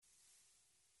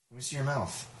Let me see your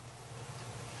mouth.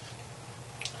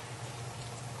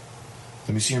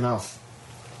 Let me see your mouth.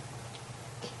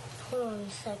 Hold on a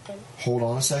second. Hold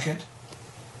on a second.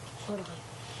 Hold on.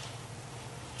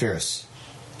 Ferris.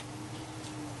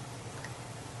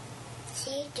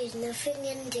 See, there's nothing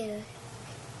in there.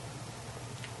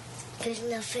 There's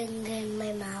nothing in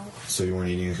my mouth. So you weren't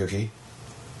eating a cookie?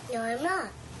 No, I'm not.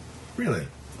 Really?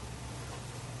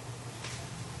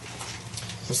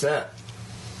 What's that?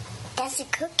 That's a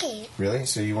cookie. Really?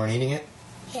 So you weren't eating it?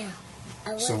 Yeah.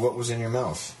 So what was in your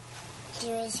mouth?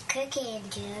 There was a cookie in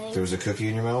there. There was a cookie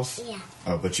in your mouth? Yeah.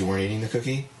 Oh, but you weren't eating the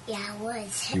cookie? Yeah, I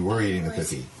was. You were eating the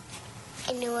cookie.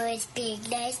 And it was being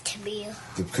nice to me.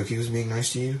 The cookie was being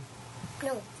nice to you?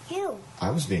 No, you. I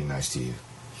was being nice to you.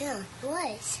 Yeah, it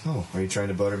was. Oh, are you trying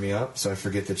to butter me up so I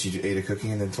forget that you ate a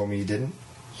cookie and then told me you didn't?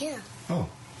 Yeah. Oh,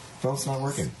 well, it's not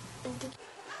working.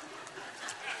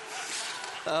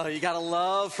 Oh, you gotta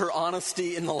love her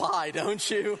honesty in the lie, don't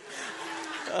you?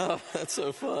 Oh, that's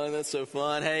so fun. That's so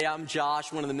fun. Hey, I'm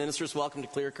Josh, one of the ministers. Welcome to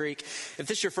Clear Creek. If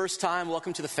this is your first time,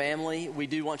 welcome to the family. We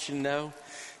do want you to know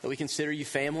that we consider you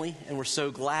family, and we're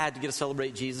so glad to get to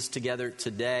celebrate Jesus together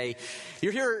today.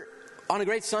 You're here on a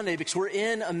great Sunday because we're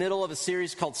in the middle of a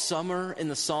series called Summer in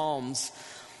the Psalms,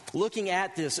 looking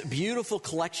at this beautiful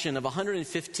collection of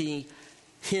 150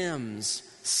 hymns,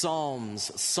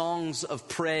 psalms, songs of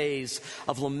praise,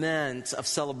 of lament, of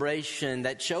celebration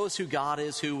that show us who God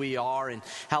is, who we are, and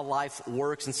how life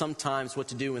works, and sometimes what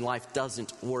to do when life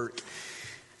doesn't work.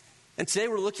 And today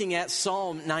we're looking at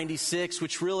Psalm 96,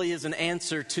 which really is an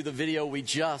answer to the video we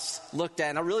just looked at.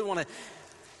 And I really want to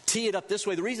tee it up this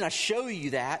way. The reason I show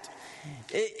you that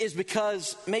is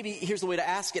because maybe here's the way to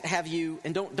ask it. Have you,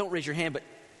 and don't raise your hand, but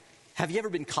have you ever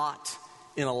been caught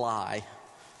in a lie?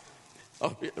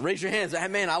 Oh, raise your hands.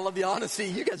 Man, I love the honesty.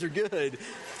 You guys are good.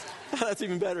 That's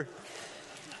even better.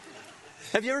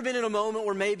 Have you ever been in a moment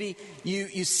where maybe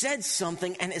you said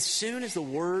something and as soon as the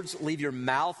words leave your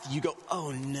mouth, you go, oh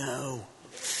no.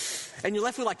 And you're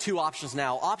left with like two options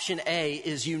now. Option A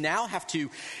is you now have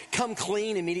to come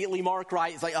clean immediately, Mark,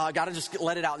 right? It's like, I got to just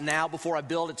let it out now before I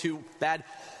build it too bad.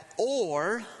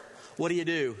 Or what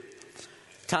do?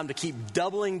 Time to keep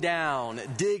doubling down,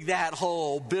 dig that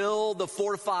hole, build the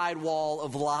fortified wall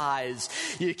of lies.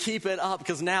 You keep it up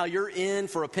because now you're in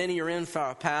for a penny, you're in for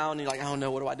a pound, and you're like, oh no,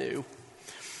 what do?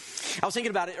 I was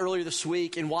thinking about it earlier this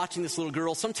week and watching this little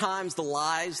girl. Sometimes the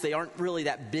lies, they aren't really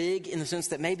that big in the sense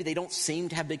that maybe they don't seem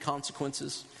to have big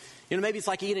consequences. You know, maybe it's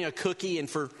like eating a cookie, and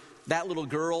for that little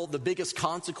girl, the biggest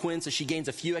consequence is she gains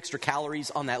a few extra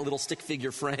calories on that little stick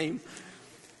figure frame.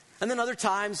 And then other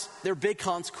times, there are big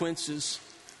consequences.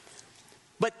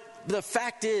 But the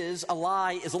fact is, a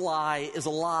lie is a lie is a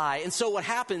lie. And so what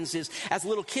happens is, as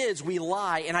little kids, we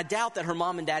lie. And I doubt that her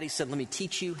mom and daddy said, let me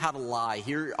teach you how to lie.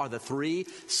 Here are the 3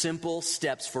 simple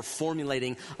steps for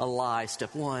formulating a lie.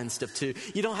 Step 1, step 2.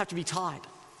 You don't have to be taught.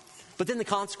 But then the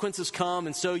consequences come,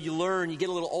 and so you learn, you get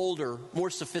a little older, more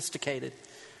sophisticated.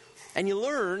 And you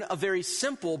learn a very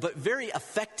simple but very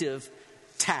effective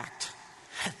tact.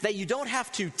 That you don't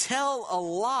have to tell a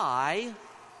lie,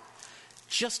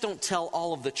 just don't tell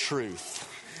all of the truth.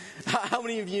 How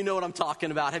many of you know what I'm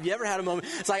talking about? Have you ever had a moment?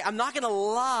 It's like, I'm not going to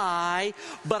lie,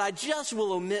 but I just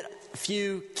will omit a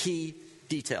few key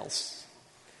details.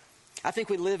 I think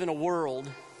we live in a world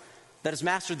that has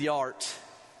mastered the art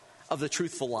of the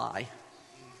truthful lie.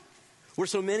 Where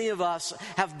so many of us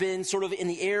have been sort of in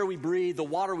the air we breathe, the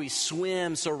water we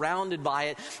swim, surrounded by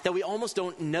it, that we almost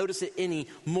don't notice it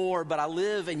anymore. But I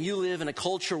live and you live in a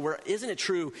culture where, isn't it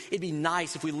true, it'd be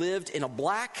nice if we lived in a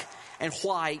black and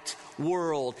white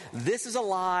world. This is a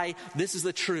lie, this is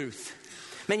the truth.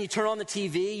 Man, you turn on the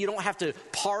TV, you don't have to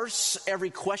parse every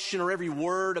question or every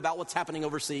word about what's happening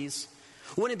overseas.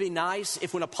 Wouldn't it be nice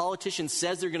if when a politician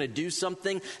says they're going to do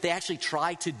something, they actually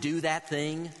try to do that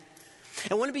thing?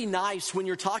 And wouldn't it be nice when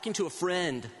you're talking to a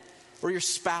friend or your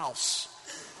spouse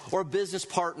or a business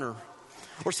partner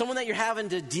or someone that you're having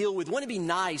to deal with, wouldn't it be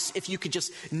nice if you could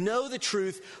just know the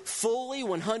truth fully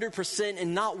 100%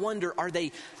 and not wonder, are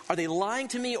they lying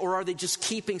to me or are they just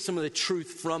keeping some of the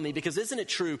truth from me? Because isn't it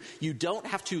true, you don't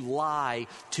have to lie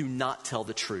to not tell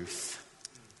the truth.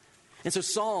 And so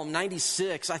Psalm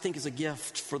 96, I think, is a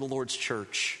gift for the Lord's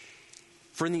church.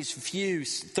 For in these few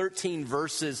 13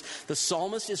 verses, the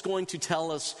psalmist is going to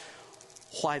tell us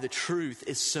why the truth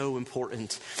is so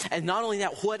important. And not only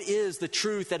that, what is the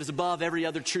truth that is above every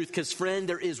other truth? Because friend,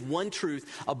 there is one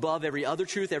truth above every other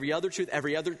truth, every other truth,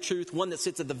 every other truth, one that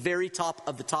sits at the very top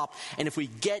of the top. And if we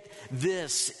get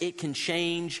this, it can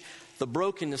change the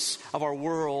brokenness of our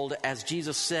world. As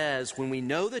Jesus says, when we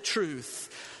know the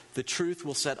truth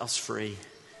will set us free.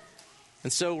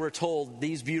 And so we're told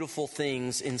these beautiful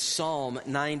things in Psalm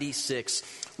 96.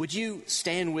 Would you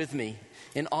stand with me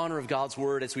in honor of God's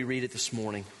word as we read it this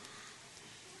morning?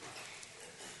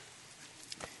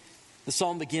 The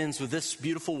psalm begins with this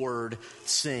beautiful word,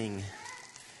 sing.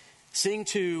 Sing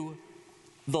to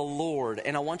the Lord.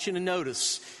 And I want you to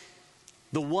notice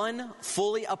the one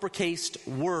fully uppercased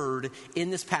word in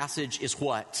this passage is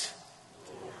what?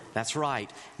 That's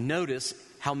right. Notice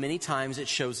how many times it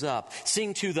shows up.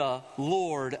 Sing to the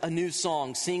Lord a new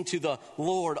song. Sing to the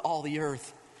Lord all the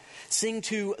earth. Sing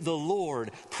to the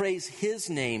Lord, praise his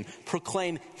name,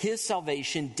 proclaim his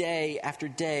salvation day after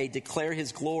day, declare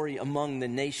his glory among the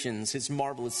nations, his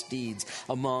marvelous deeds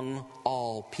among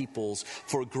all peoples.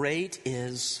 For great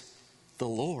is the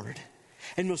Lord,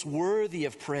 and most worthy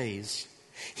of praise.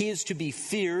 He is to be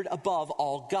feared above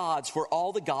all gods, for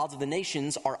all the gods of the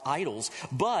nations are idols,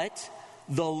 but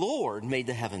the Lord made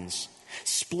the heavens.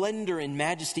 Splendor and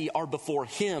majesty are before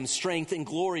him, strength and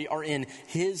glory are in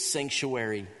his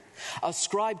sanctuary.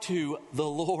 Ascribe to the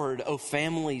Lord, O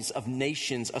families of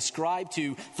nations. Ascribe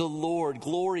to the Lord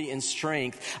glory and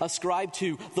strength. Ascribe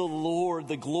to the Lord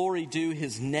the glory due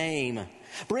his name.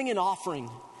 Bring an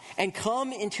offering and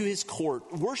come into his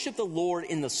court. Worship the Lord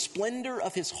in the splendor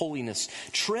of his holiness.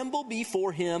 Tremble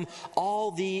before him, all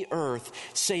the earth.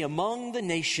 Say among the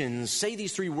nations, say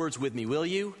these three words with me, will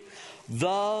you? The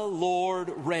Lord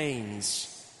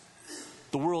reigns.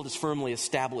 The world is firmly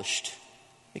established.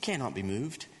 It cannot be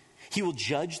moved. He will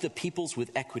judge the peoples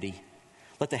with equity.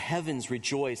 Let the heavens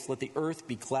rejoice. Let the earth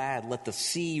be glad. Let the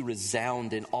sea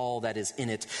resound in all that is in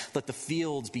it. Let the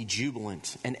fields be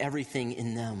jubilant and everything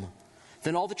in them.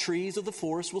 Then all the trees of the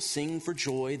forest will sing for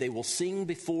joy. They will sing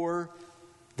before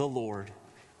the Lord,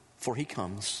 for he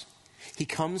comes. He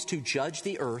comes to judge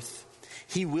the earth.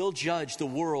 He will judge the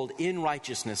world in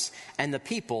righteousness. And the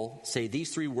people, say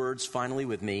these three words finally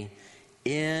with me,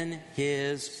 in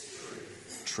his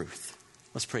truth.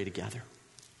 Let's pray together.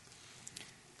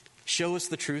 Show us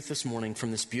the truth this morning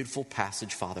from this beautiful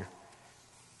passage, Father.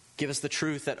 Give us the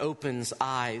truth that opens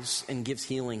eyes and gives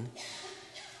healing.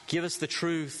 Give us the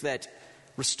truth that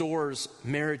restores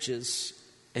marriages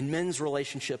and men's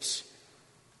relationships.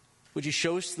 Would you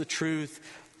show us the truth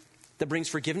that brings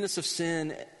forgiveness of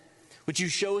sin? Would you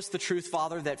show us the truth,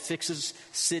 Father, that fixes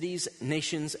cities,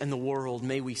 nations, and the world?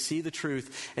 May we see the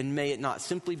truth, and may it not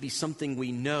simply be something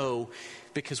we know,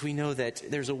 because we know that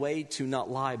there's a way to not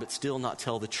lie but still not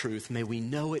tell the truth. May we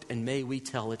know it and may we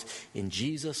tell it. In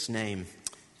Jesus' name,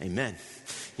 amen.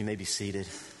 You may be seated.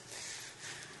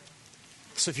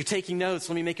 So if you're taking notes,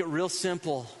 let me make it real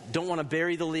simple. Don't want to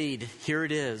bury the lead. Here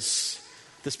it is.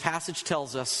 This passage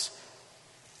tells us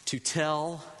to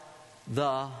tell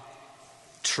the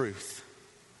truth.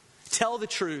 Tell the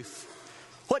truth.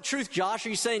 What truth, Josh? Are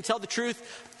you saying tell the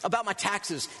truth about my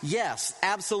taxes? Yes,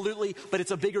 absolutely, but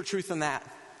it's a bigger truth than that.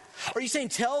 Are you saying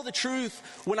tell the truth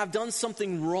when I've done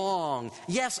something wrong?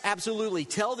 Yes, absolutely.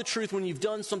 Tell the truth when you've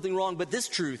done something wrong, but this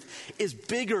truth is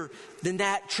bigger than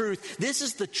that truth. This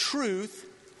is the truth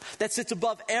that sits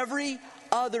above every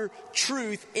other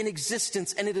truth in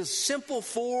existence, and it is simple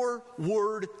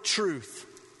four-word truth.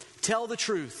 Tell the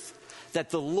truth that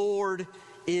the Lord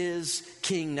is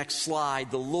King. Next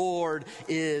slide. The Lord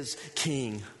is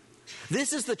King.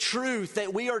 This is the truth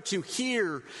that we are to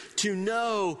hear, to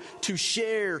know, to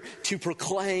share, to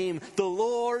proclaim. The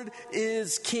Lord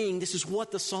is King. This is what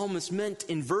the psalmist meant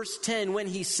in verse 10 when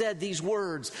he said these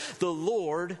words. The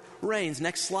Lord reigns.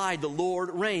 Next slide. The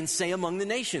Lord reigns. Say among the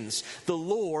nations. The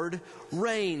Lord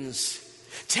reigns.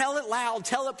 Tell it loud.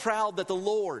 Tell it proud that the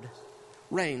Lord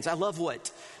reigns. I love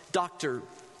what Dr.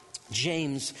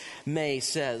 James May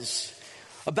says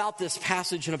about this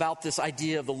passage and about this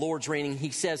idea of the Lord's reigning.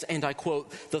 He says, and I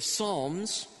quote, "The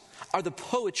Psalms are the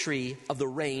poetry of the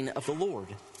reign of the Lord.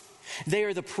 They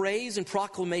are the praise and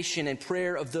proclamation and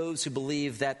prayer of those who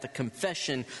believe that the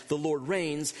confession, the Lord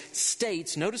reigns,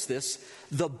 states," notice this,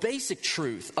 "the basic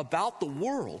truth about the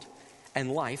world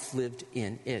and life lived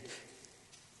in it."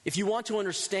 If you want to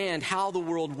understand how the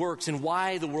world works and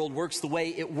why the world works the way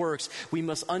it works, we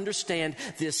must understand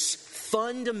this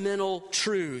fundamental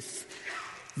truth.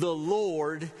 The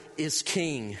Lord is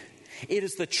King. It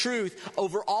is the truth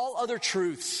over all other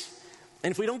truths.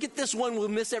 And if we don't get this one, we'll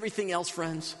miss everything else,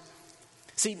 friends.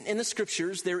 See, in the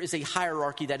scriptures, there is a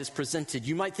hierarchy that is presented.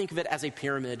 You might think of it as a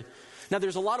pyramid. Now,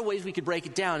 there's a lot of ways we could break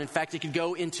it down. In fact, it could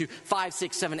go into 5,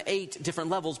 6, 7, 8 different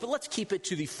levels, but let's keep it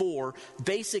to the 4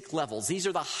 basic levels. These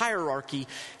are the hierarchy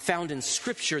found in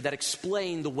Scripture that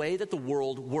explain the way that the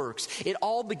world works. It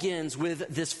all begins with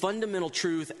this fundamental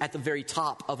truth at the very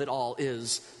top of it all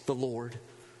is the Lord.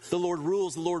 The Lord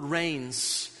rules, the Lord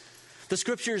reigns. The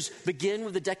scriptures begin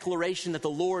with the declaration that the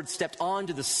Lord stepped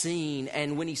onto the scene,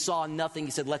 and when he saw nothing,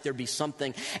 he said, "Let there be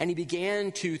something." And he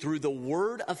began to, through the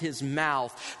word of his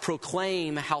mouth,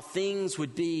 proclaim how things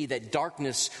would be, that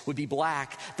darkness would be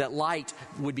black, that light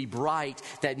would be bright,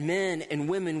 that men and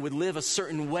women would live a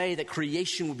certain way, that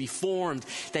creation would be formed,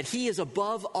 that he is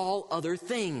above all other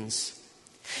things.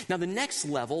 Now, the next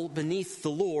level beneath the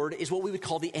Lord is what we would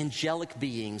call the angelic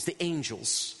beings, the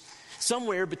angels.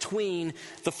 Somewhere between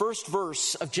the first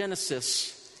verse of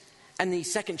Genesis and the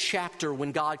second chapter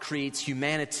when God creates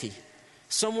humanity.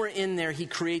 Somewhere in there, he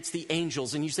creates the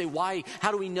angels. And you say, why?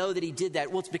 How do we know that he did that?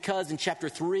 Well, it's because in chapter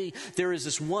 3, there is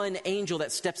this one angel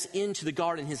that steps into the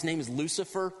garden. His name is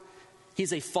Lucifer.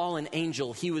 He's a fallen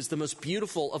angel. He was the most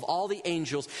beautiful of all the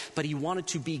angels, but he wanted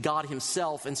to be God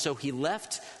himself. And so he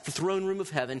left the throne room of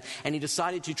heaven, and he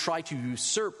decided to try to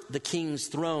usurp the king's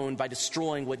throne by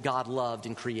destroying what God loved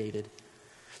and created.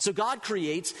 So God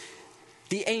creates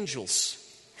the angels.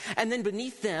 And then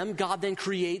beneath them, God then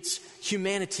creates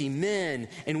humanity, men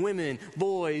and women,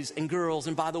 boys and girls.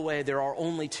 And by the way, there are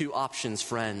only two options,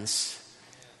 friends.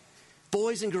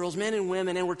 Boys and girls, men and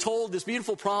women. And we're told this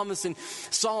beautiful promise in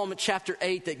Psalm chapter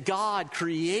 8 that God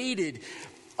created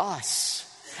us.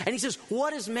 And he says,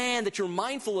 what is man that you're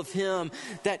mindful of him,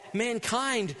 that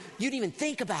mankind, you didn't even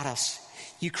think about us.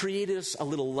 You created us a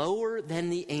little lower than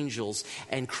the angels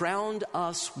and crowned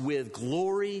us with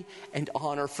glory and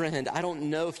honor. Friend, I don't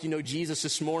know if you know Jesus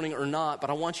this morning or not, but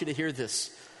I want you to hear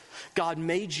this. God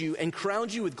made you and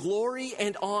crowned you with glory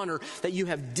and honor, that you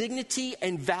have dignity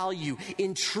and value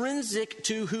intrinsic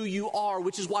to who you are,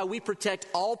 which is why we protect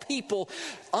all people,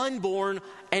 unborn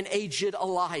and aged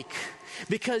alike,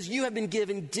 because you have been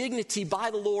given dignity by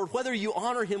the Lord, whether you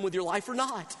honor him with your life or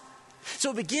not.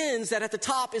 So it begins that at the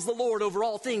top is the Lord over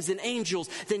all things, then angels,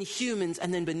 then humans,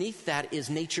 and then beneath that is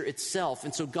nature itself.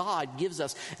 And so God gives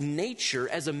us nature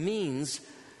as a means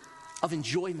of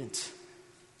enjoyment,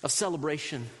 of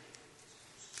celebration.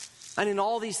 And in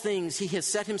all these things, he has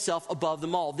set himself above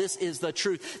them all. This is the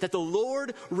truth, that the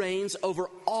Lord reigns over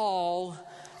all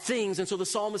things. And so the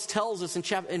psalmist tells us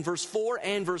in verse 4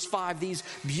 and verse 5 these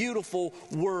beautiful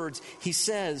words. He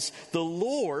says, the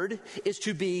Lord is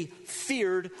to be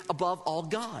feared above all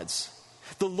gods.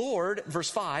 The Lord, verse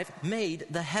 5, made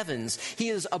the heavens. He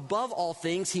is above all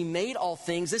things. He made all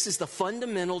things. This is the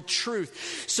fundamental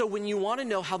truth. So when you want to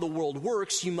know how the world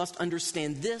works, you must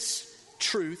understand this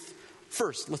truth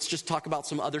first. Let's just talk about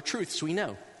some other truths we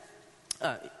know.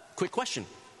 Quick question.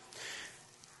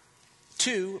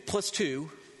 2 plus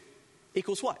 2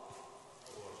 equals what?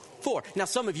 4. Now,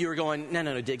 some of you are going,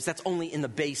 no, Diggs, that's only in the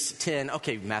base 10.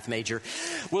 Okay, math major.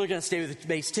 We're going to stay with the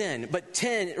base 10. But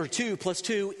 10 or 2 plus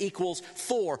 2 equals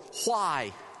 4.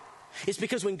 Why? It's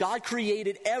because when God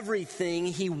created everything,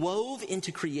 he wove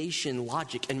into creation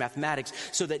logic and mathematics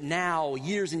so that now,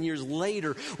 years and years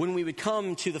later, when we would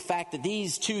come to the fact that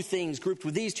these two things grouped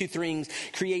with these two things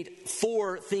create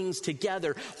 4 things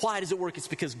together. Why does it work? It's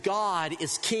because God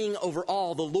is king over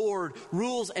all. The Lord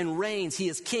rules and reigns. He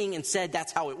is king and said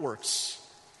that's how it works.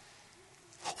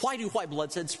 Why do white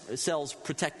blood cells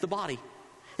protect the body?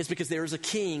 It's because there is a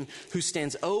king who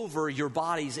stands over your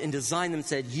bodies and designed them and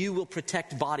said, you will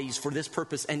protect bodies for this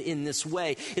purpose and in this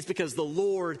way. It's because the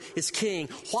Lord is king.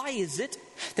 Why is it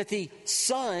that the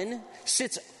sun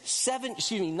sits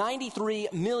 93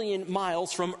 million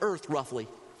miles from Earth, roughly?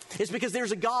 It's because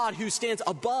there's a God who stands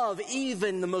above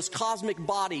even the most cosmic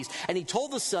bodies. And he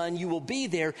told the sun, you will be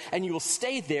there and you will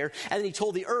stay there. And then he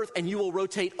told the earth, and you will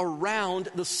rotate around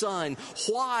the sun.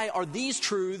 Why are these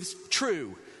truths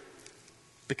true?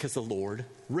 Because the Lord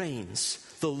reigns.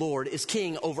 The Lord is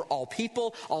king over all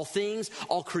people, all things,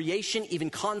 all creation, even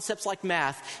concepts like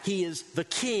math. He is the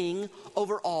king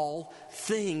over all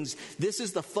things. This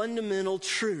is the fundamental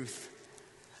truth.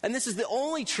 And this is the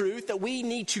only truth that we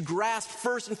need to grasp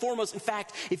first and foremost. In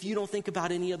fact, if you don't think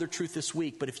about any other truth this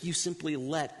week, but if you simply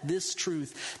let this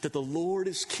truth that the Lord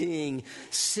is king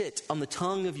sit on the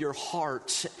tongue of your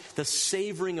heart, the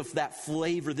savoring of that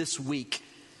flavor this week,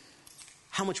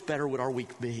 how much better would our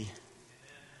week be?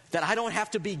 That I don't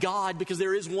have to be God because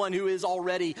there is one who is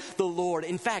already the Lord.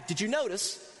 In fact, did you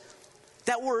notice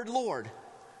that word Lord?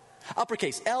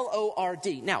 Uppercase,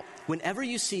 L-O-R-D. Now, whenever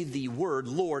you see the word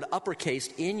Lord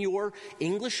uppercased in your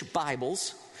English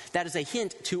Bibles, that is a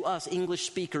hint to us English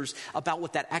speakers about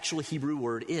what that actual Hebrew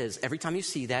word is. Every time you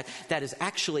see that, that is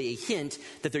actually a hint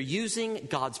that they're using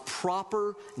God's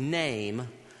proper name,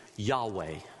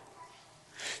 Yahweh.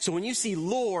 So when you see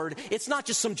Lord, it's not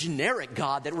just some generic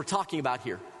God that we're talking about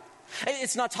here.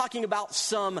 It's not talking about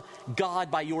some God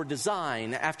by your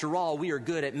design. After all, we are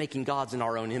good at making gods in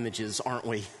our own images, aren't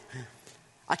we?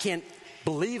 I can't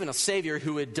believe in a Savior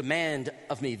who would demand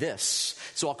of me this,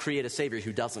 so I'll create a Savior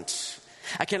who doesn't.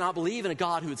 I cannot believe in a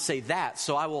God who would say that,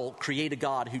 so I will create a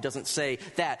God who doesn't say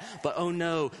that. But oh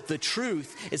no, the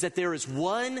truth is that there is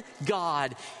one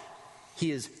God.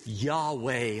 He is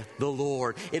Yahweh, the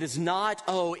Lord. It is not,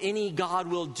 any God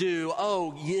will do.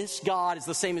 This God is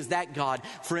the same as that God.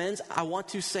 Friends, I want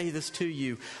to say this to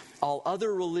you. All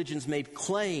other religions may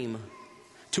claim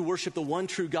to worship the one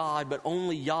true God, but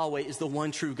only Yahweh is the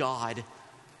one true God.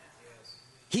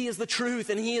 He is the truth,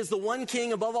 and He is the one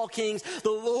King above all kings.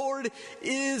 The Lord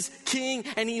is King,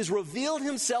 and He has revealed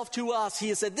Himself to us. He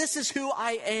has said, this is who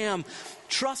I am.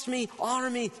 Trust me, honor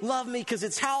me, love me, because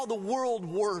it's how the world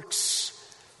works.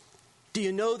 Do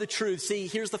you know the truth? See,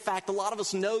 here's the fact. A lot of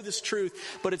us know this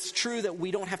truth, but it's true that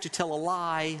we don't have to tell a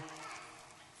lie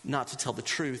not to tell the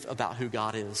truth about who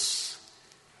God is.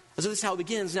 So this is how it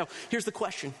begins. Now, here's the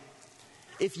question.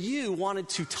 If you wanted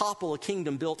to topple a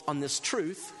kingdom built on this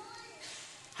truth,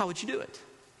 how would you do it?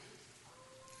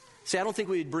 See, I don't think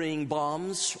we'd bring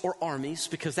bombs or armies,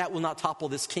 because that will not topple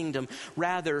this kingdom.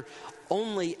 Rather,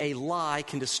 only a lie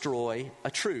can destroy a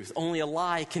truth. Only a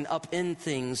lie can upend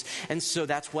things. And so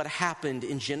that's what happened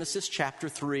in Genesis chapter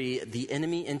 3. The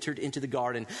enemy entered into the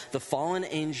garden. The fallen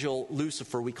angel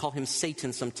Lucifer, we call him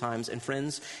Satan sometimes. And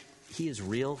friends, he is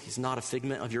real. He's not a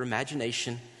figment of your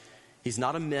imagination. He's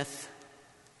not a myth.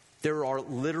 There are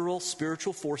literal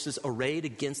spiritual forces arrayed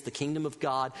against the kingdom of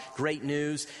God. Great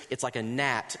news. It's like a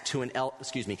gnat to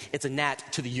it's a gnat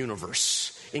to the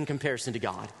universe in comparison to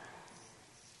God.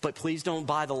 But please don't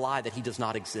buy the lie that He does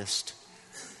not exist.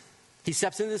 He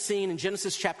steps into the scene in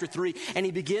Genesis chapter 3, and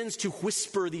he begins to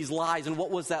whisper these lies. And what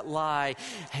was that lie?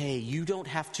 Hey, you don't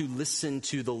have to listen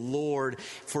to the Lord,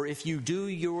 for if you do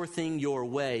your thing your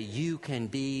way, you can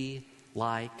be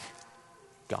like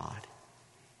God.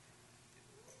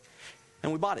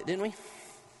 And we bought it, didn't we?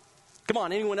 Come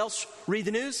on, anyone else read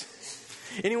the news?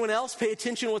 Anyone else pay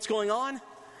attention to what's going on?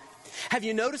 Have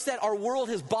you noticed that our world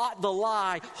has bought the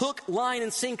lie, hook, line,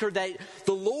 and sinker, that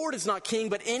the Lord is not king,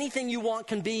 but anything you want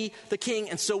can be the king?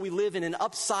 And so we live in an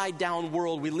upside down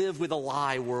world. We live with a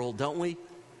lie world, don't we?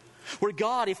 Where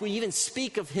God, if we even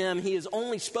speak of Him, He is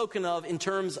only spoken of in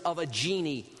terms of a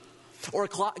genie or a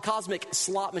cosmic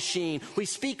slot machine. We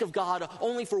speak of God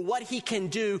only for what He can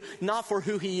do, not for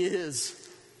who He is.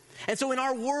 And so in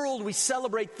our world, we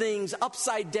celebrate things,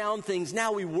 upside down things.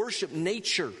 Now we worship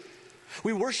nature.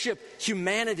 We worship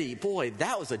humanity. Boy,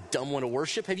 that was a dumb one to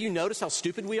worship. Have you noticed how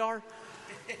stupid we are?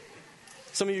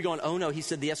 Some of you are going, oh no, he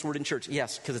said the S word in church.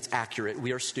 Yes, because it's accurate.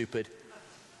 We are stupid.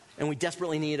 And we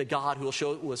desperately need a God who will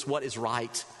show us what is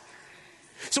right.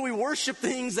 So we worship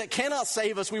things that cannot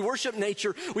save us. We worship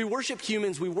nature. We worship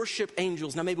humans. We worship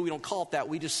angels. Now maybe we don't call it that.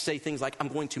 We just say things like, I'm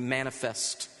going to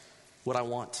manifest what I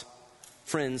want.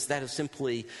 Friends, that is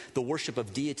simply the worship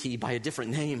of deity by a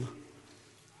different name.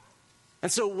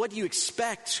 And so what do you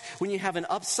expect when you have an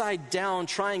upside down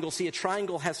triangle? See, a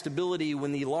triangle has stability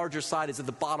when the larger side is at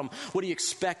the bottom. What do you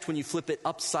expect when you flip it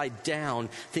upside down?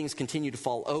 Things continue to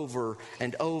fall over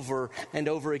and over and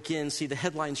over again. See, the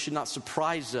headlines should not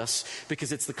surprise us,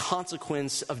 because it's the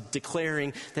consequence of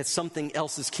declaring that something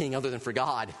else is king other than for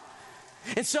God.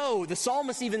 And so the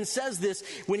psalmist even says this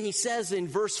when he says in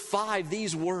verse 5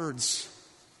 these words: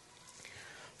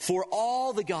 for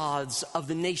all the gods of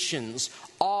the nations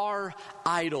are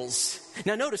idols.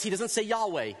 Now notice, he doesn't say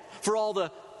Yahweh. For all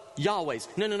the Yahwehs.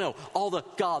 No. All the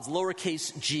gods,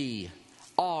 lowercase g,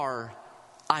 are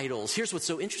idols. Here's what's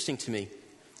so interesting to me.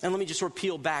 And let me just sort of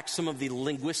peel back some of the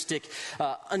linguistic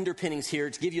underpinnings here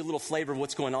to give you a little flavor of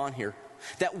what's going on here.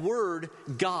 That word,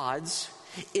 gods,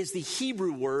 is the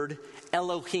Hebrew word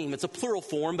Elohim. It's a plural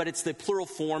form, but it's the plural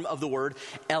form of the word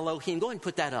Elohim. Go ahead and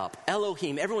put that up.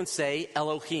 Elohim. Everyone say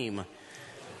Elohim. And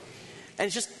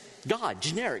it's just God,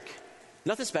 generic.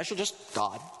 Nothing special, just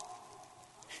God.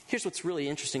 Here's what's really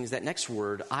interesting is that next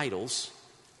word, idols,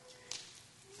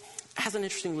 has an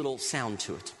interesting little sound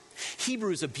to it.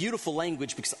 Hebrew is a beautiful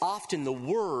language because often the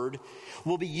word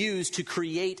will be used to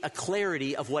create a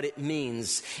clarity of what it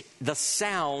means. The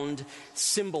sound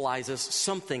symbolizes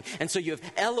something. And so you have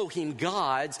Elohim,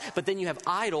 gods, but then you have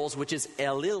idols, which is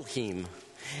Elilhim.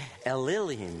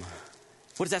 Elilhim.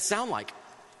 What does that sound like?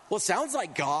 Well, it sounds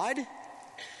like God,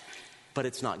 but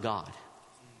it's not God.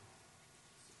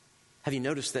 Have you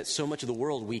noticed that so much of the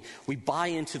world, we buy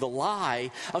into the lie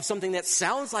of something that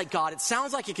sounds like God, it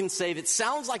sounds like it can save, it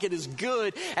sounds like it is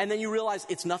good, and then you realize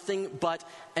it's nothing but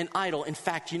an idol. In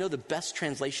fact, you know the best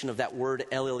translation of that word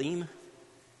Elohim?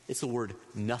 It's the word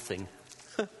nothing.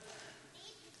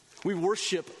 We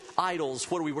worship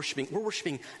idols. What are we worshiping? We're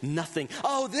worshiping nothing.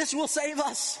 Oh, this will save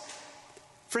us.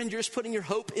 Friend, you're just putting your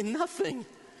hope in nothing.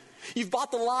 You've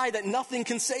bought the lie that nothing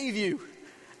can save you.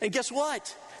 And guess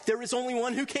what? There is only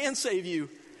one who can save you.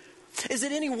 Is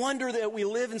it any wonder that we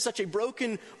live in such a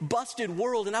broken, busted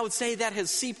world? And I would say that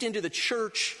has seeped into the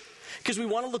church because we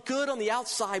want to look good on the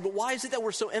outside. But why is it that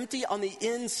we're so empty on the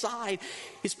inside?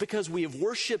 It's because we have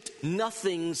worshiped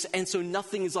nothings, and so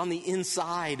nothing is on the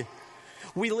inside.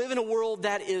 We live in a world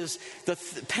that is, the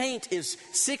paint is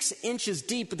 6 inches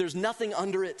deep, but there's nothing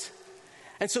under it.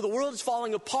 And so the world is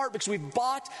falling apart because we've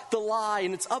bought the lie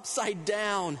and it's upside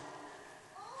down.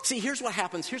 See, here's what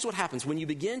happens. Here's what happens when you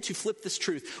begin to flip this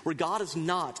truth where God is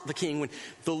not the king, when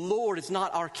the Lord is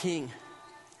not our king.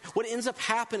 What ends up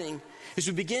happening is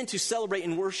we begin to celebrate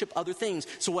and worship other things.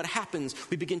 So what happens?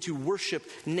 We begin to worship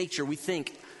nature. We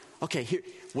think, okay, here,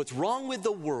 what's wrong with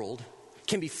the world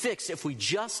can be fixed if we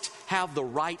just have the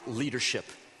right leadership.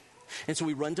 And so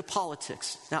we run to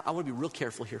politics. Now, I want to be real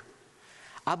careful here.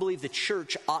 I believe the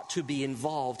church ought to be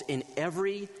involved in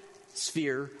every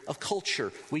sphere of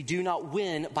culture. We do not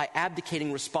win by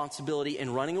abdicating responsibility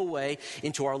and running away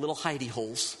into our little hidey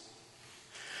holes.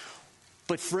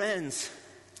 But friends,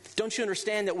 don't you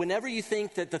understand that whenever you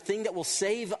think that the thing that will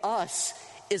save us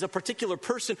is a particular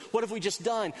person, what have we just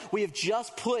done? We have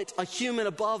just put a human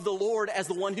above the Lord as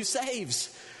the one who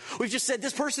saves. We've just said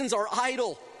this person's our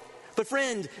idol. But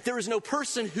friend, there is no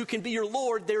person who can be your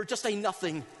Lord. They're just a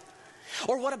nothing.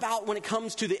 Or what about when it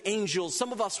comes to the angels?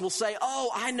 Some of us will say,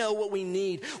 oh, I know what we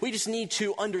need. We just need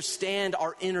to understand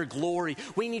our inner glory.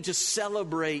 We need to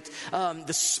celebrate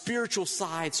the spiritual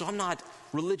side. So I'm not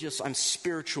religious, I'm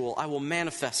spiritual. I will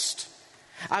manifest.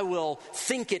 I will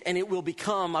think it and it will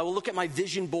become. I will look at my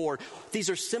vision board. These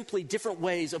are simply different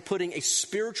ways of putting a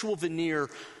spiritual veneer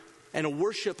and a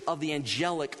worship of the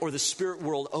angelic or the spirit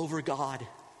world over God.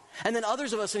 And then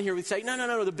others of us in here would say,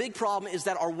 no, the big problem is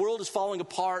that our world is falling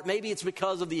apart. Maybe it's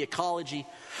because of the ecology,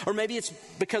 or maybe it's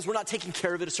because we're not taking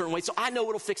care of it a certain way. So I know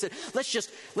what'll fix it. Let's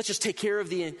just take care of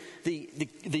the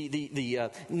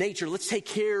nature. Let's take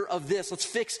care of this. Let's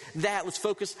fix that. Let's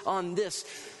focus on this.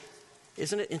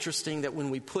 Isn't it interesting that when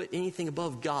we put anything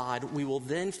above God, we will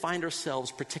then find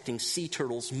ourselves protecting sea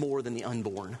turtles more than the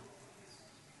unborn?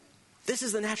 This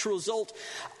is the natural result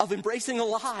of embracing a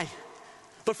lie.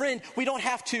 But friend, we don't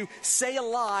have to say a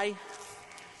lie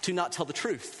to not tell the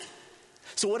truth.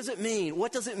 So what does it mean?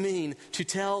 What does it mean to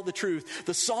tell the truth?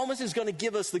 The psalmist is going to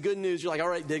give us the good news. You're like, all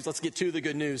right, Diggs, let's get to the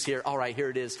good news here. All right,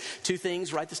 here it is. 2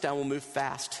 things, write this down, we'll move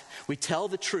fast. We tell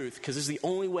the truth because this is the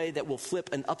only way that will flip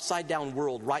an upside down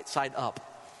world right side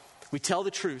up. We tell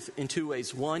the truth in 2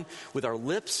 ways. 1, with our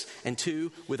lips, and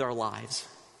 2, with our lives.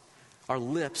 Our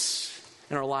lips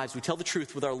in our lives. We tell the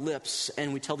truth with our lips,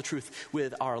 and we tell the truth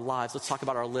with our lives. Let's talk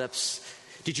about our lips.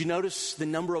 Did you notice the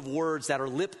number of words that are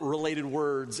lip-related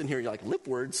words in here? You're like, lip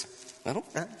words?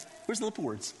 Where's the lip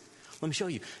words? Let me show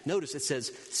you. Notice it says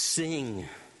sing,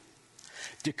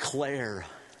 declare,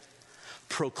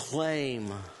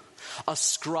 proclaim,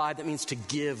 ascribe. That means to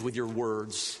give with your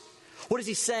words. What is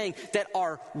he saying? That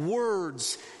our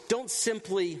words don't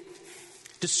simply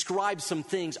describe some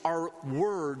things. Our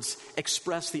words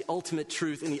express the ultimate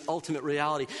truth and the ultimate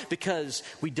reality because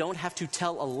we don't have to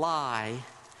tell a lie.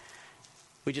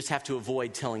 We just have to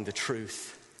avoid telling the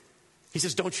truth. He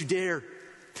says, don't you dare.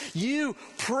 You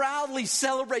proudly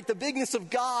celebrate the bigness of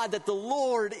God, that the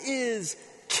Lord is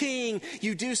King.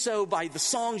 You do so by the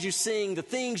songs you sing, the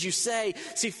things you say.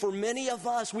 See, for many of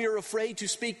us, we are afraid to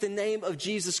speak the name of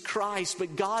Jesus Christ,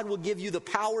 but God will give you the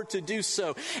power to do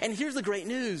so. And here's the great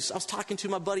news. I was talking to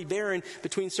my buddy Barron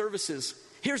between services.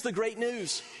 Here's the great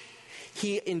news.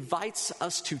 He invites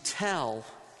us to tell,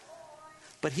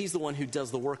 but he's the one who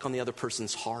does the work on the other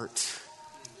person's heart.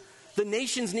 The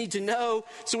nations need to know,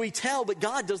 so we tell, but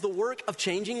God does the work of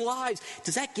changing lives.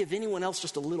 Does that give anyone else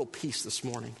just a little peace this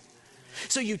morning?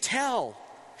 So you tell.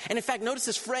 And in fact, notice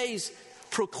this phrase,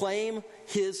 proclaim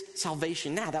his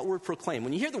salvation. Now, that word proclaim,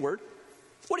 when you hear the word,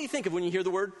 what do you think of when you hear the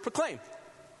word proclaim?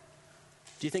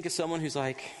 Do you think of someone who's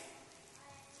like,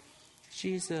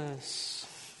 Jesus,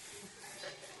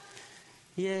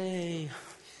 yay,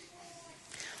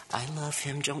 I love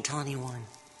him, don't tell anyone.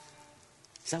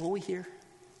 Is that what we hear?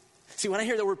 See, when I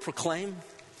hear the word proclaim,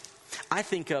 I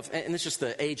think of, and it's just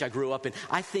the age I grew up in,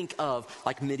 I think of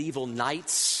like medieval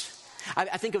knights.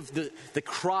 I think of the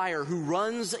crier who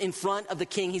runs in front of the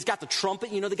king. He's got the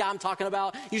trumpet. You know the guy I'm talking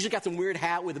about? Usually got some weird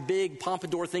hat with a big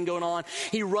pompadour thing going on.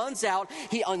 He runs out,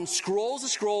 he unscrolls the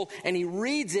scroll, and he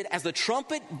reads it as the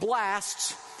trumpet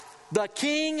blasts, the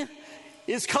king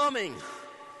is coming.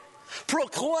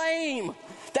 Proclaim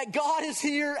that God is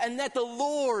here and that the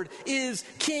Lord is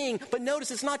King. But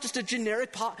notice it's not just a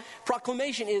generic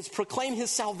proclamation. It's proclaim his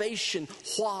salvation.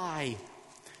 Why?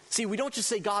 See, we don't just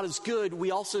say God is good,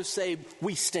 we also say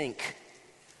we stink.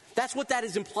 That's what that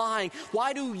is implying.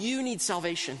 Why do you need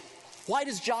salvation? Why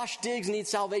does Josh Diggs need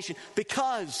salvation?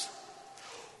 Because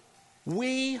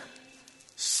we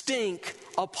stink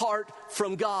apart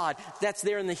from God. That's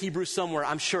there in the Hebrew somewhere,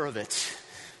 I'm sure of it.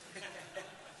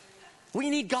 We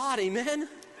need God, amen?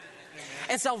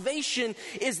 And salvation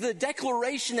is the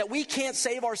declaration that we can't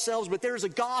save ourselves, but there's a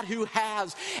God who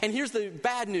has. And here's the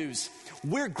bad news.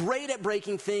 We're great at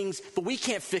breaking things, but we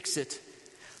can't fix it.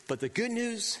 But the good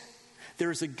news,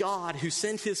 there is a God who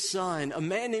sent his son, a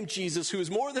man named Jesus, who is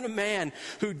more than a man,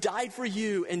 who died for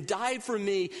you and died for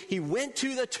me. He went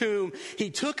to the tomb, he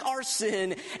took our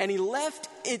sin, and he left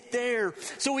it there.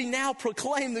 So we now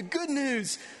proclaim the good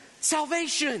news,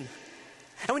 salvation.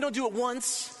 And we don't do it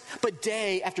once, but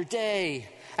day after day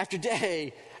after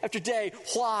day after day.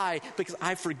 Why? Because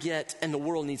I forget and the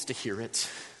world needs to hear it.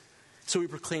 So we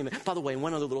proclaim it. By the way,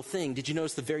 one other little thing. Did you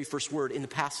notice the very first word in the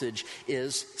passage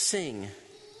is sing?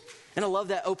 And I love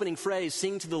that opening phrase,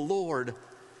 sing to the Lord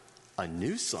a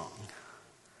new song.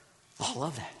 Oh, I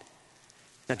love that.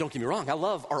 Now, don't get me wrong. I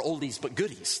love our oldies but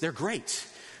goodies. They're great.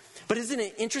 But isn't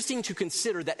it interesting to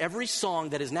consider that every song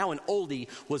that is now an oldie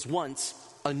was once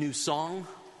a new song?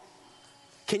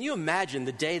 Can you imagine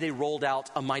the day they rolled out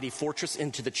A Mighty Fortress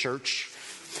into the church?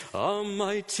 A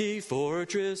mighty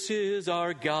fortress is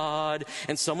our God.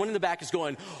 And someone in the back is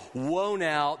going, whoa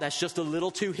now, that's just a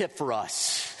little too hip for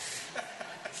us.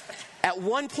 At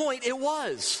one point it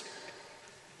was.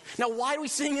 Now why do we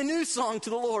sing a new song to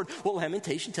the Lord? Well,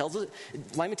 Lamentation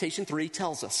 3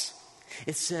 tells us.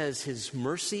 It says his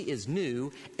mercy is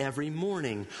new every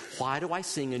morning. Why do I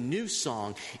sing a new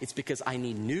song? It's because I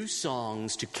need new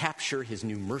songs to capture his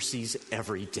new mercies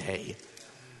every day.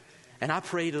 And I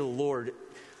pray to the Lord,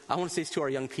 I want to say this to our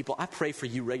young people, I pray for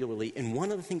you regularly. And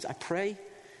one of the things I pray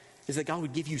is that God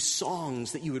would give you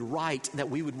songs that you would write that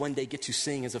we would one day get to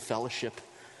sing as a fellowship.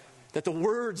 That the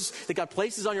words that God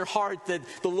places on your heart, that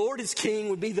the Lord is King,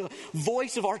 would be the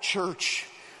voice of our church.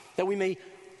 That we may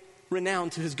renown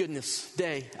to his goodness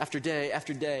day after day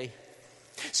after day.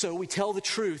 So we tell the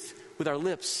truth with our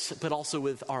lips, but also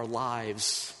with our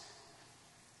lives.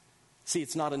 See,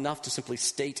 it's not enough to simply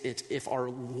state it if our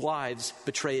lives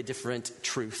betray a different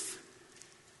truth.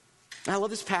 And I love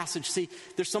this passage. See,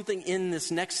 there's something in this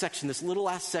next section, this little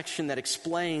last section, that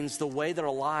explains the way that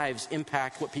our lives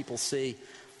impact what people see.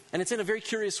 And it's in a very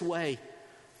curious way.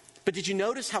 But did you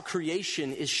notice how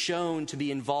creation is shown to be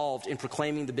involved in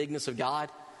proclaiming the bigness of God?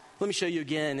 Let me show you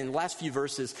again in the last few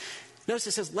verses. Notice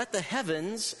it says, let the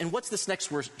heavens, and what's this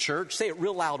next word, church? Say it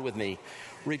real loud with me.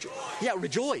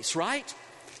 Rejoice, right?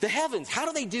 The heavens, how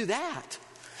do they do that?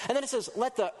 And then it says,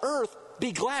 let the earth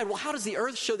be glad. Well, how does the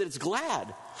earth show that it's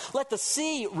glad? Let the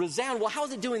sea resound. Well, how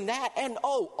is it doing that? And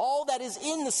all that is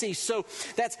in the sea. So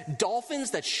that's dolphins,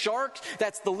 that's sharks,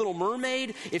 that's the little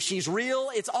mermaid. If she's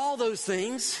real, it's all those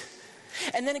things.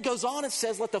 And then it goes on and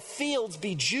says, let the fields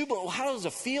be jubilant. Well, how does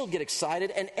a field get excited?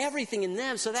 And everything in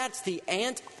them. So that's the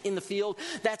ant in the field.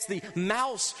 That's the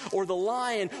mouse or the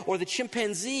lion or the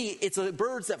chimpanzee. It's the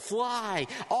birds that fly.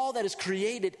 All that is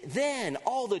created. Then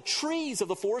all the trees of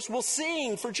the forest will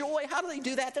sing for joy. How do they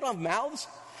do that? They don't have mouths.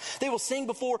 They will sing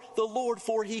before the Lord,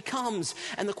 for he comes.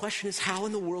 And the question is, how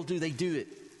in the world do they do it?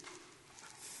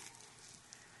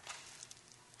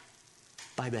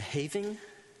 By behaving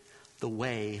the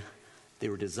way they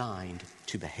were designed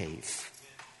to behave.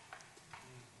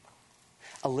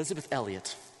 Elizabeth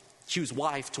Elliot, she was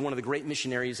wife to one of the great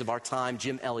missionaries of our time,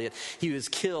 Jim Elliot. He was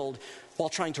killed while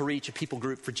trying to reach a people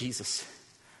group for Jesus.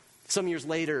 Some years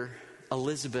later,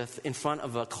 Elizabeth, in front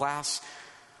of a class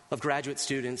of graduate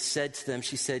students, said to them,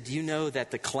 she said, do you know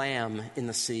that the clam in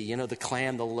the sea, you know the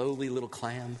clam, the lowly little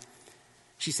clam?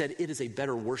 She said, it is a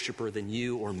better worshiper than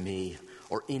you or me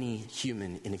or any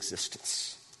human in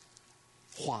existence.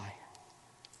 Why?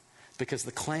 Because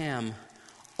the clam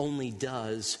only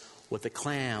does what the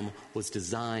clam was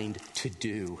designed to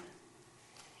do.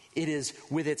 It is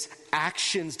with its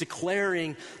actions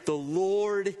declaring the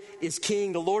Lord is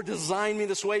King. The Lord designed me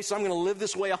this way, so I'm going to live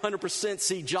this way 100%.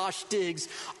 See, Josh Diggs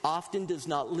often does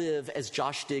not live as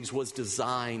Josh Diggs was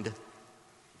designed.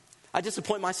 I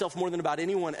disappoint myself more than about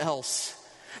anyone else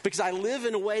because I live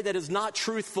in a way that is not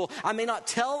truthful. I may not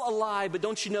tell a lie, but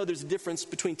don't you know there's a difference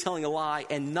between telling a lie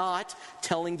and not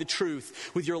telling the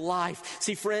truth with your life.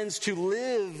 See, friends, to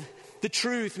live the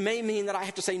truth may mean that I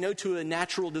have to say no to a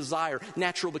natural desire,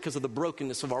 natural because of the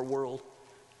brokenness of our world.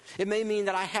 It may mean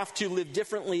that I have to live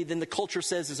differently than the culture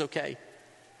says is okay.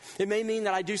 It may mean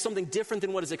that I do something different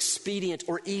than what is expedient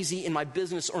or easy in my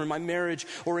business or in my marriage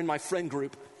or in my friend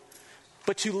group.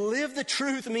 But to live the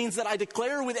truth means that I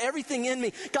declare with everything in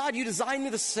me, God, you designed me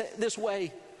this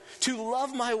way, to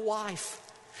love my wife,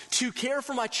 to care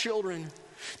for my children,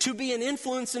 to be an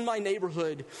influence in my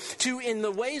neighborhood, to in the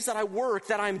ways that I work,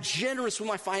 that I'm generous with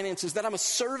my finances, that I'm a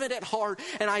servant at heart.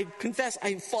 And I confess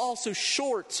I fall so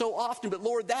short so often, but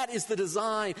Lord, that is the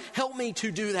design. Help me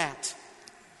to do that.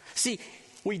 See,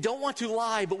 we don't want to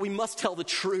lie, but we must tell the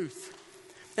truth.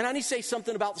 And I need to say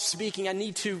something about speaking. Let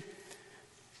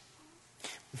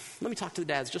me talk to the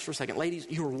dads just for a second. Ladies,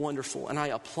 you are wonderful, and I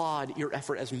applaud your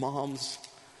effort as moms.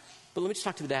 But let me just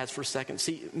talk to the dads for a second.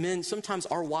 See, men, sometimes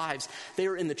our wives, they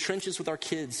are in the trenches with our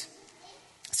kids.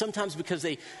 Sometimes because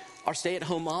they are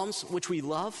stay-at-home moms, which we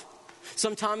love.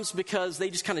 Sometimes because they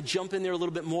just kind of jump in there a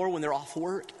little bit more when they're off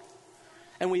work.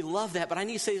 And we love that. But I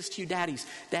need to say this to you, daddies.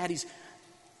 Daddies,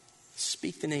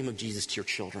 speak the name of Jesus to your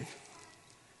children.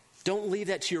 Don't leave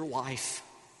that to your wife.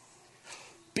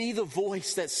 Be the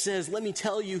voice that says, let me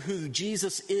tell you who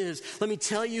Jesus is. Let me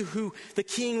tell you who the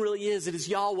King really is. It is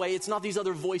Yahweh. It's not these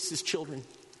other voices, children.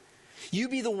 You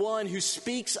be the one who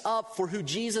speaks up for who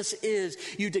Jesus is.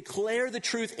 You declare the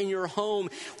truth in your home.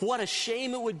 What a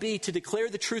shame it would be to declare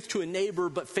the truth to a neighbor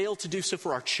but fail to do so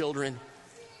for our children.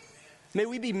 May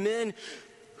we be men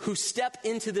who step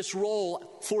into this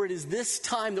role, for it is this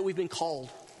time that we've been called.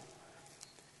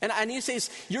 And I need to say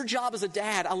this, your job as a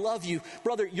dad, I love you.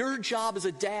 Brother, your job as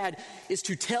a dad is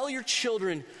to tell your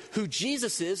children who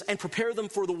Jesus is and prepare them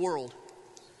for the world.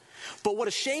 But what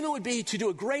a shame it would be to do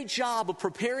a great job of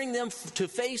preparing them to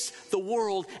face the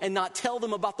world and not tell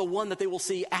them about the one that they will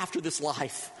see after this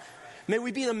life. May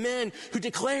we be the men who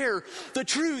declare the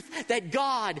truth that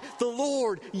God, the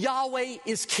Lord, Yahweh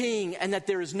is King, and that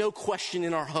there is no question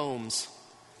in our homes.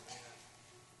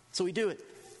 So we do it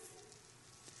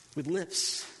with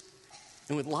lips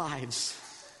and with lives.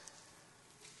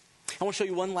 I want to show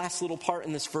you one last little part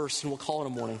in this verse, and we'll call it a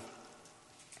morning.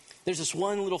 There's this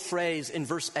one little phrase in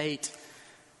verse 8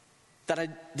 that I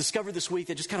discovered this week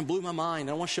that just kind of blew my mind.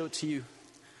 I want to show it to you,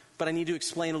 but I need to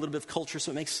explain a little bit of culture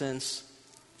so it makes sense.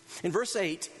 In verse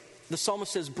 8, the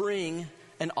psalmist says, bring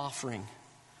an offering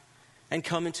and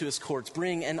come into his courts.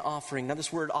 Bring an offering. Now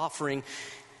this word offering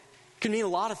can mean a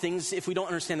lot of things if we don't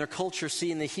understand their culture.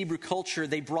 See, in the Hebrew culture,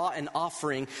 they brought an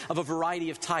offering of a variety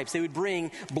of types. They would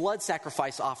bring blood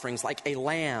sacrifice offerings like a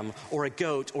lamb or a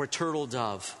goat or a turtle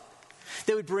dove.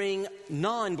 They would bring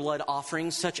non-blood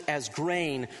offerings such as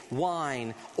grain,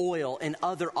 wine, oil, and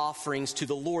other offerings to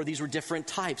the Lord. These were different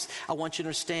types. I want you to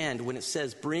understand when it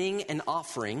says bring an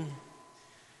offering,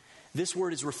 this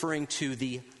word is referring to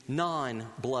the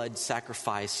non-blood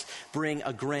sacrifice. Bring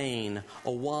a grain,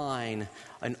 a wine,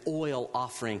 an oil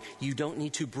offering. You don't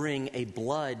need to bring a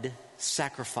blood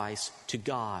sacrifice to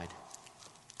God.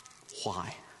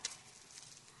 Why?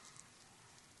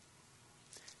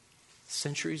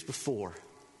 Centuries before,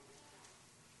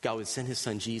 God would send his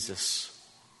son Jesus.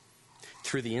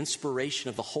 Through the inspiration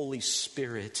of the Holy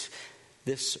Spirit,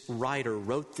 this writer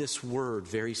wrote this word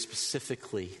very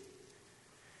specifically.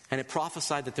 And it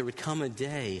prophesied that there would come a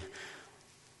day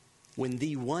when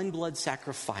the one blood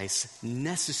sacrifice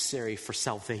necessary for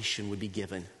salvation would be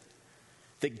given.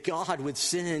 That God would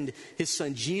send his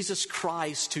son Jesus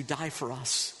Christ to die for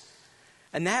us.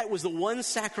 And that was the one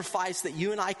sacrifice that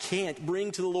you and I can't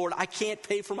bring to the Lord. I can't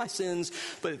pay for my sins,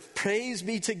 but praise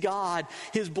be to God.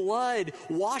 His blood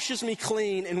washes me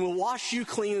clean and will wash you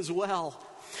clean as well.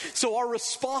 So our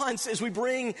response is we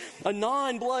bring a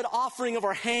non-blood offering of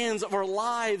our hands, of our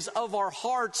lives, of our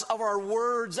hearts, of our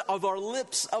words, of our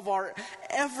lips, of our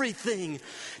everything,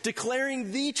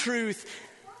 declaring the truth.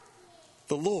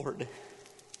 The Lord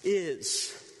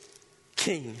is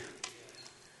King.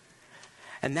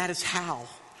 And that is how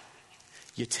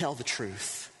you tell the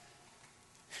truth.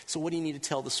 So what do you need to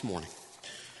tell this morning?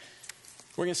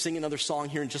 We're going to sing another song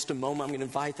here in just a moment. I'm going to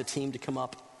invite the team to come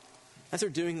up. As they're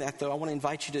doing that, though, I want to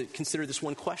invite you to consider this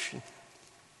one question.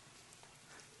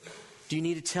 Do you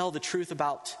need to tell the truth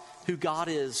about who God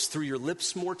is through your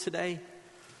lips more today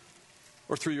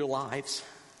or through your lives?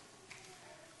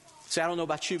 See, I don't know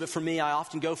about you, but for me, I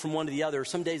often go from one to the other.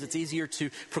 Some days it's easier to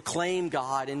proclaim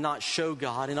God and not show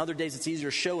God. And other days it's easier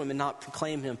to show him and not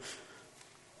proclaim him.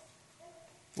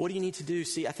 What do you need to do?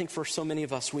 See, I think for so many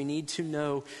of us, we need to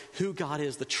know who God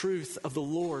is, the truth of the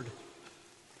Lord.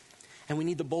 And we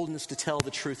need the boldness to tell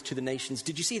the truth to the nations.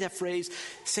 Did you see that phrase?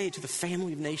 Say it to the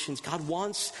family of nations. God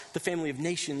wants the family of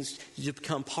nations to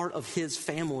become part of his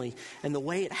family. And the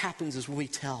way it happens is when we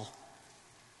tell.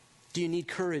 Do you need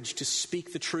courage to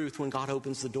speak the truth when God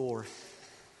opens the door?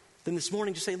 Then this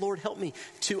morning, just say, Lord, help me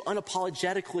to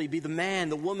unapologetically be the man,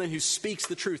 the woman who speaks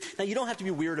the truth. Now, you don't have to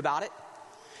be weird about it.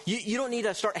 You don't need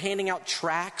to start handing out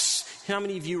tracts. How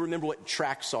many of you remember what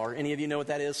tracts are? Any of you know what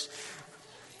that is?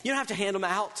 You don't have to hand them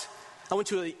out. I went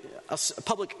to a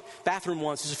public bathroom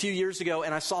once, a few years ago,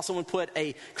 and I saw someone put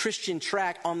a Christian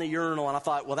tract on the urinal, and I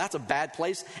thought, well, that's a bad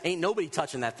place. Ain't nobody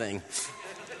touching that thing.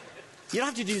 You don't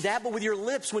have to do that, but with your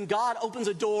lips, when God opens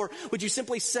a door, would you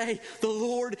simply say, the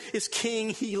Lord is King.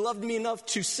 He loved me enough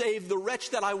to save the wretch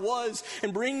that I was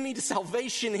and bring me to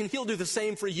salvation, and he'll do the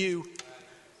same for you.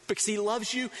 Because he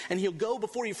loves you and he'll go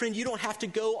before you. Friend, you don't have to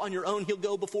go on your own. He'll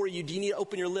go before you. Do you need to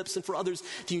open your lips? And for others,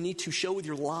 do you need to show with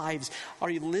your lives? Are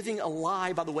you living a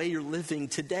lie by the way you're living?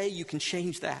 Today, you can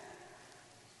change that.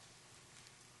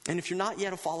 And if you're not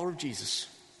yet a follower of Jesus,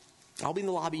 I'll be in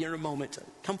the lobby here in a moment.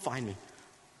 Come find me.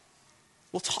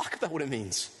 We'll talk about what it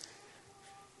means.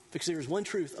 Because there is one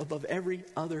truth above every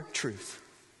other truth.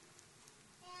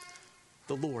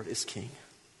 The Lord is King.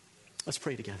 Let's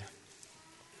pray together.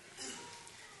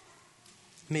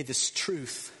 May this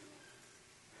truth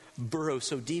burrow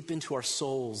so deep into our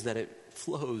souls that it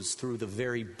flows through the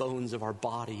very bones of our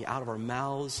body, out of our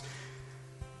mouths,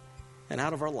 and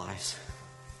out of our lives.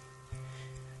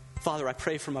 Father, I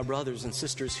pray for my brothers and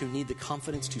sisters who need the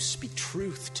confidence to speak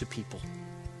truth to people.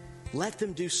 Let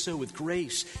them do so with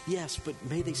grace, yes, but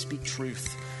may they speak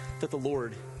truth that the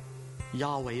Lord,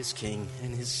 Yahweh, is King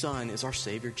and his Son is our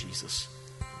Savior, Jesus.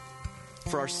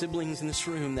 For our siblings in this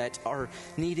room that are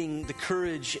needing the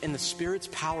courage and the Spirit's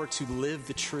power to live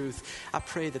the truth, I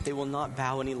pray that they will not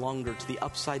bow any longer to the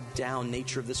upside down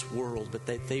nature of this world, but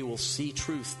that they will see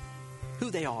truth, who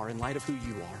they are in light of who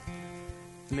you are.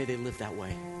 And may they live that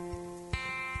way.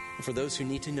 And for those who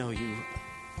need to know you,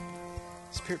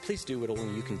 Spirit, please do what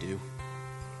only you can do.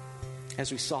 As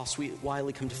we saw Sweet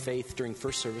Wiley come to faith during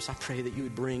first service, I pray that you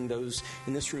would bring those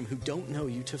in this room who don't know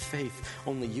you to faith.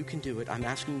 Only you can do it. I'm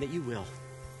asking that you will.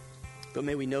 But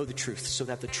may we know the truth so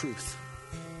that the truth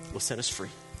will set us free.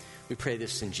 We pray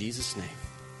this in Jesus' name.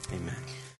 Amen.